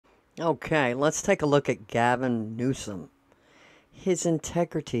Okay, let's take a look at Gavin Newsom. His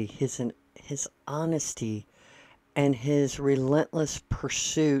integrity, his honesty, and his relentless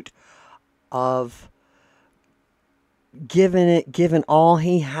pursuit of giving all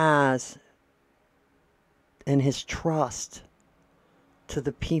he has and his trust to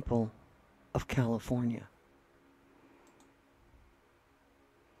the people of California.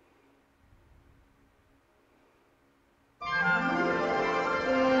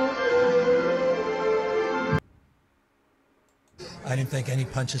 I didn't think any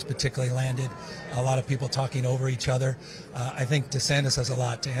punches particularly landed. A lot of people talking over each other. I think DeSantis has a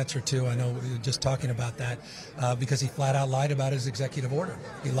lot to answer to. I know we were just talking about that because he flat out lied about his executive order.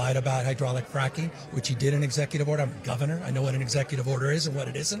 He lied about hydraulic fracking, which he did in executive order. I'm governor. I know what an executive order is and what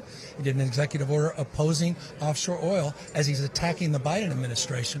it isn't. He did an executive order opposing offshore oil as he's attacking the Biden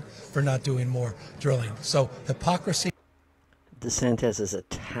administration for not doing more drilling. So hypocrisy. DeSantis is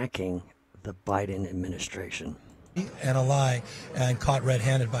attacking the Biden administration. And a lie, and caught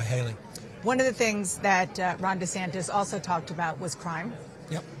red-handed by Haley. One of the things that Ron DeSantis also talked about was crime.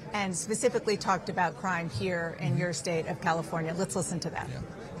 Yep. And specifically talked about crime here in your state of California. Let's listen to that. Yep.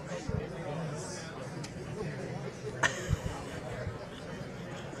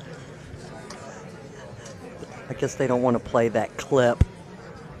 I guess they don't want to play that clip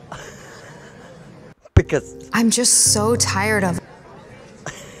because I'm just so tired of.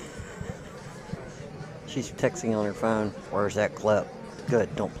 She's texting on her phone. Where's that clip?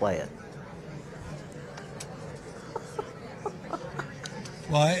 Good, don't play it.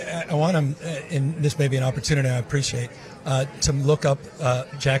 Well, I want him, and this may be an opportunity I appreciate, to look up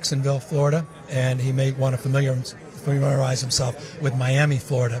Jacksonville, Florida, and he may want to familiarize himself with Miami,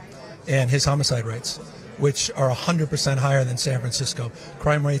 Florida, and his homicide rates, which are 100% higher than San Francisco.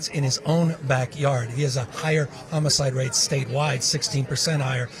 Crime rates in his own backyard. He has a higher homicide rate statewide, 16%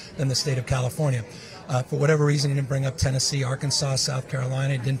 higher than the state of California. For whatever reason, he didn't bring up Tennessee, Arkansas, South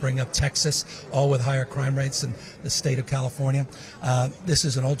Carolina. He didn't bring up Texas, all with higher crime rates than the state of California. This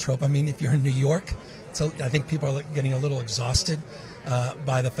is an old trope. I mean, if you're in New York, so I think people are getting a little exhausted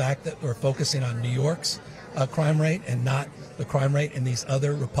by the fact that we're focusing on New York's crime rate and not the crime rate in these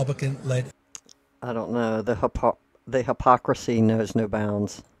other Republican-led. I don't know. The hypocrisy knows no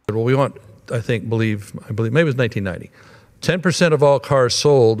bounds. Well, we want, I believe, maybe it was 1990. 10% of all cars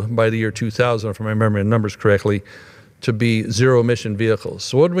sold by the year 2000, if I remember the numbers correctly, to be zero-emission vehicles.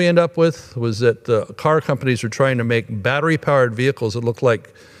 So what did we end up with was that the car companies were trying to make battery-powered vehicles that looked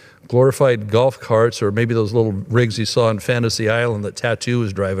like glorified golf carts or maybe those little rigs you saw on Fantasy Island that Tattoo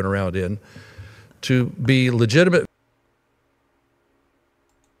was driving around in, to be legitimate.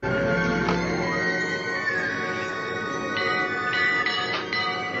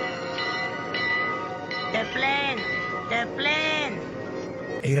 The plan.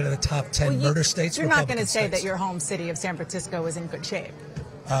 8 out of the top 10 murder states. You're not going to say states. that your home city of San Francisco is in good shape.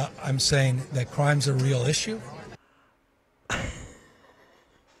 I'm saying that crime's a real issue.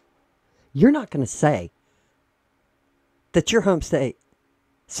 You're not going to say that your home state,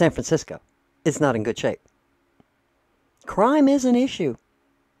 San Francisco, is not in good shape. Crime is an issue.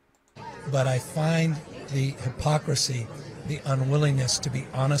 But I find the hypocrisy, the unwillingness to be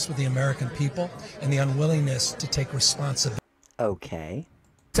honest with the American people, and the unwillingness to take responsibility. Okay.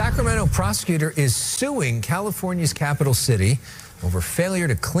 Sacramento prosecutor is suing California's capital city over failure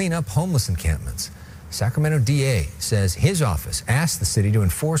to clean up homeless encampments. Sacramento DA says his office asked the city to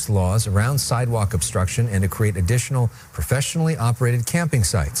enforce laws around sidewalk obstruction and to create additional professionally operated camping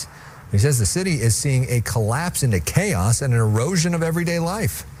sites. He says the city is seeing a collapse into chaos and an erosion of everyday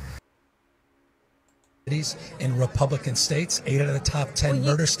life. In Republican states, 8 out of the top 10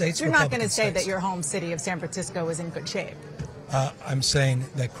 murder states. You're not going to say that your home city of San Francisco is in good shape. I'm saying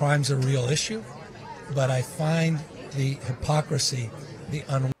that crime's a real issue, but I find the hypocrisy, the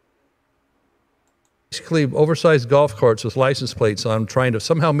Basically, oversized golf carts with license plates on trying to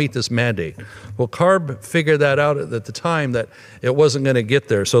somehow meet this mandate. Well, CARB figured that out at the time that it wasn't going to get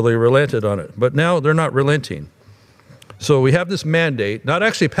there, so they relented on it. But now they're not relenting. So we have this mandate, not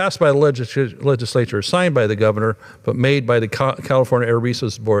actually passed by the legislature, signed by the governor, but made by the California Air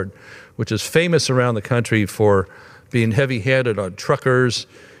Resources Board, which is famous around the country for being heavy-handed on truckers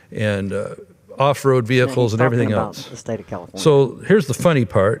and off-road vehicles and everything else. The state of California. So here's the funny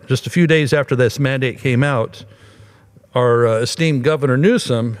part. Just a few days after this mandate came out, our esteemed Governor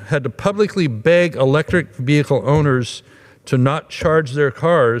Newsom had to publicly beg electric vehicle owners to not charge their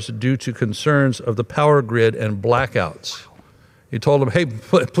cars due to concerns of the power grid and blackouts. He told them, hey,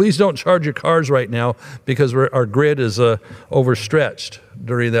 please don't charge your cars right now because our grid is overstretched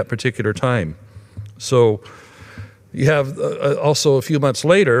during that particular time. So You have also a few months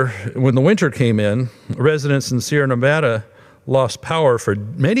later, when the winter came in, residents in Sierra Nevada lost power for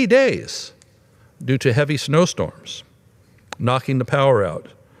many days due to heavy snowstorms, knocking the power out.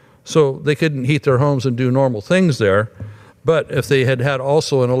 So they couldn't heat their homes and do normal things there. But if they had had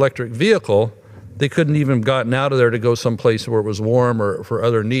also an electric vehicle, they couldn't even gotten out of there to go someplace where it was warm or for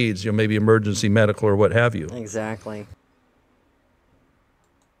other needs, maybe emergency medical or what have you. Exactly.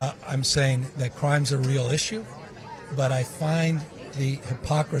 I'm saying that crime's a real issue, but I find the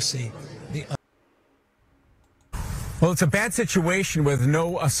hypocrisy, Well, it's a bad situation with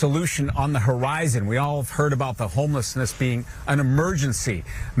no solution on the horizon. We all have heard about the homelessness being an emergency.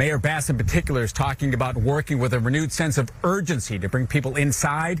 Mayor Bass in particular is talking about working with a renewed sense of urgency to bring people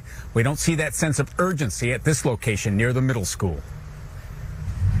inside. We don't see that sense of urgency at this location near the middle school.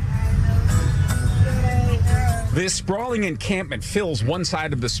 This sprawling encampment fills one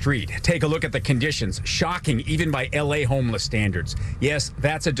side of the street. Take a look at the conditions. Shocking, even by LA homeless standards. Yes,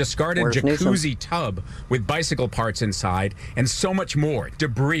 that's a discarded jacuzzi tub with bicycle parts inside and so much more.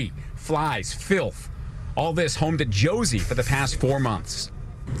 Debris, flies, filth. All this home to Josie for the past 4 months.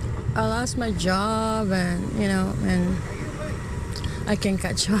 I lost my job and I can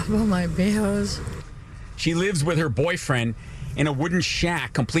catch up on my bills. She lives with her boyfriend in a wooden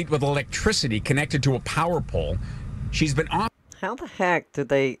shack complete with electricity connected to a power pole. She's been off. How the heck did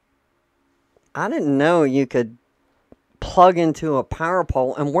they... I didn't know you could plug into a power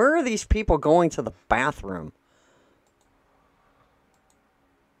pole. And where are these people going to the bathroom?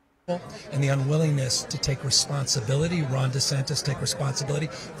 and the unwillingness to take responsibility. Ron DeSantis take responsibility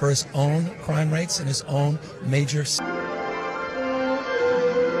for his own crime rates and his own major...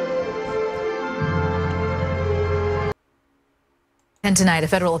 And tonight, a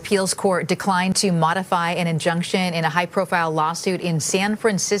federal appeals court declined to modify an injunction in a high-profile lawsuit in San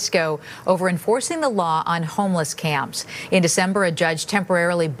Francisco over enforcing the law on homeless camps. In December, a judge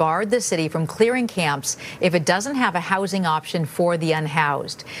temporarily barred the city from clearing camps if it doesn't have a housing option for the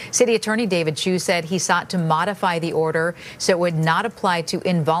unhoused. City Attorney David Chu said he sought to modify the order so it would not apply to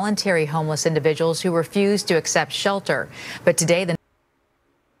involuntary homeless individuals who refuse to accept shelter. But today, the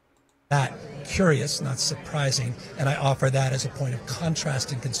curious, not surprising, and I offer that as a point of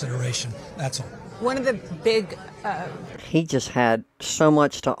contrast and consideration. That's all. One of the big... He just had so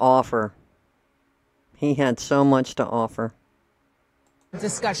much to offer. He had so much to offer.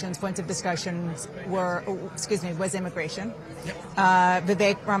 Points of discussions was immigration. Yep.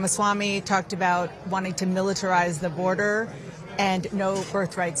 Vivek Ramaswamy talked about wanting to militarize the border and no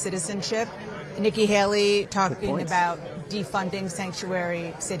birthright citizenship. Nikki Haley talking about defunding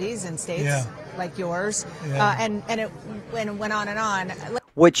sanctuary cities and states like yours, and it went on and on.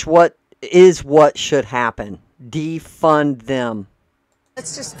 What should happen? Defund them.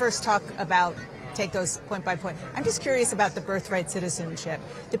 Let's just first take those point by point. I'm just curious about the birthright citizenship.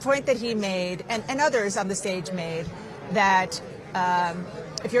 The point that he made, and others on the stage made, that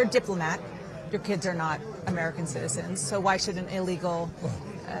if you're a diplomat, your kids are not American citizens, so why should an illegal,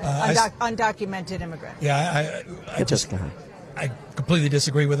 undocumented immigrant? Yeah, I completely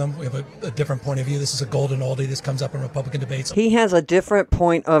disagree with him. We have a different point of view. This is a golden oldie. This comes up in Republican debates. He has a different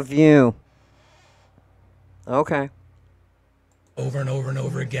point of view. Okay. Over and over and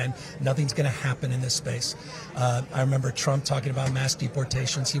over again. Nothing's going to happen in this space. I remember Trump talking about mass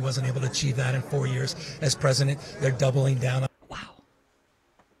deportations. He wasn't able to achieve that in 4 years as president. They're doubling down. Wow.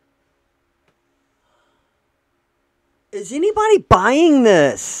 Is anybody buying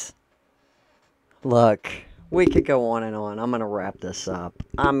this? Look, we could go on and on. I'm going to wrap this up.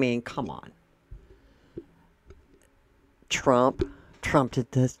 I mean, come on. Trump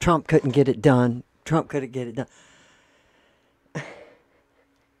did this. Trump couldn't get it done. Trump couldn't get it done.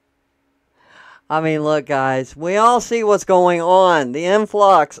 I mean, look, guys, we all see what's going on. The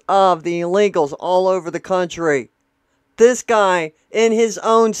influx of the illegals all over the country. This guy in his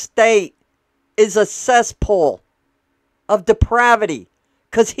own state is a cesspool of depravity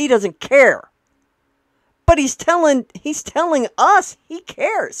because he doesn't care. But he's telling us he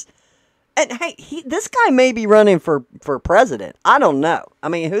cares. And hey, this guy may be running for president. I don't know. I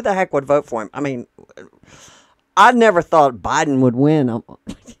mean, who the heck would vote for him? I mean, I never thought Biden would win.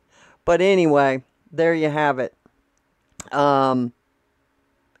 But anyway, there you have it.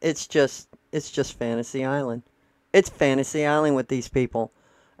 It's just Fantasy Island. It's Fantasy Island with these people.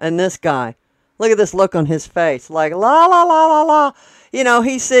 And this guy, look at this look on his face. Like, la, la, la, la, la. You know,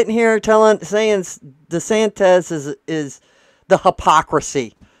 he's sitting here saying DeSantis is the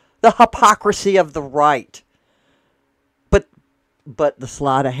hypocrisy. The hypocrisy of the right. But the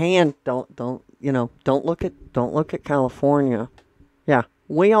sleight of hand, don't look at California. Yeah,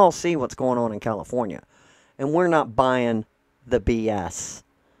 we all see what's going on in California. and we're not buying the BS.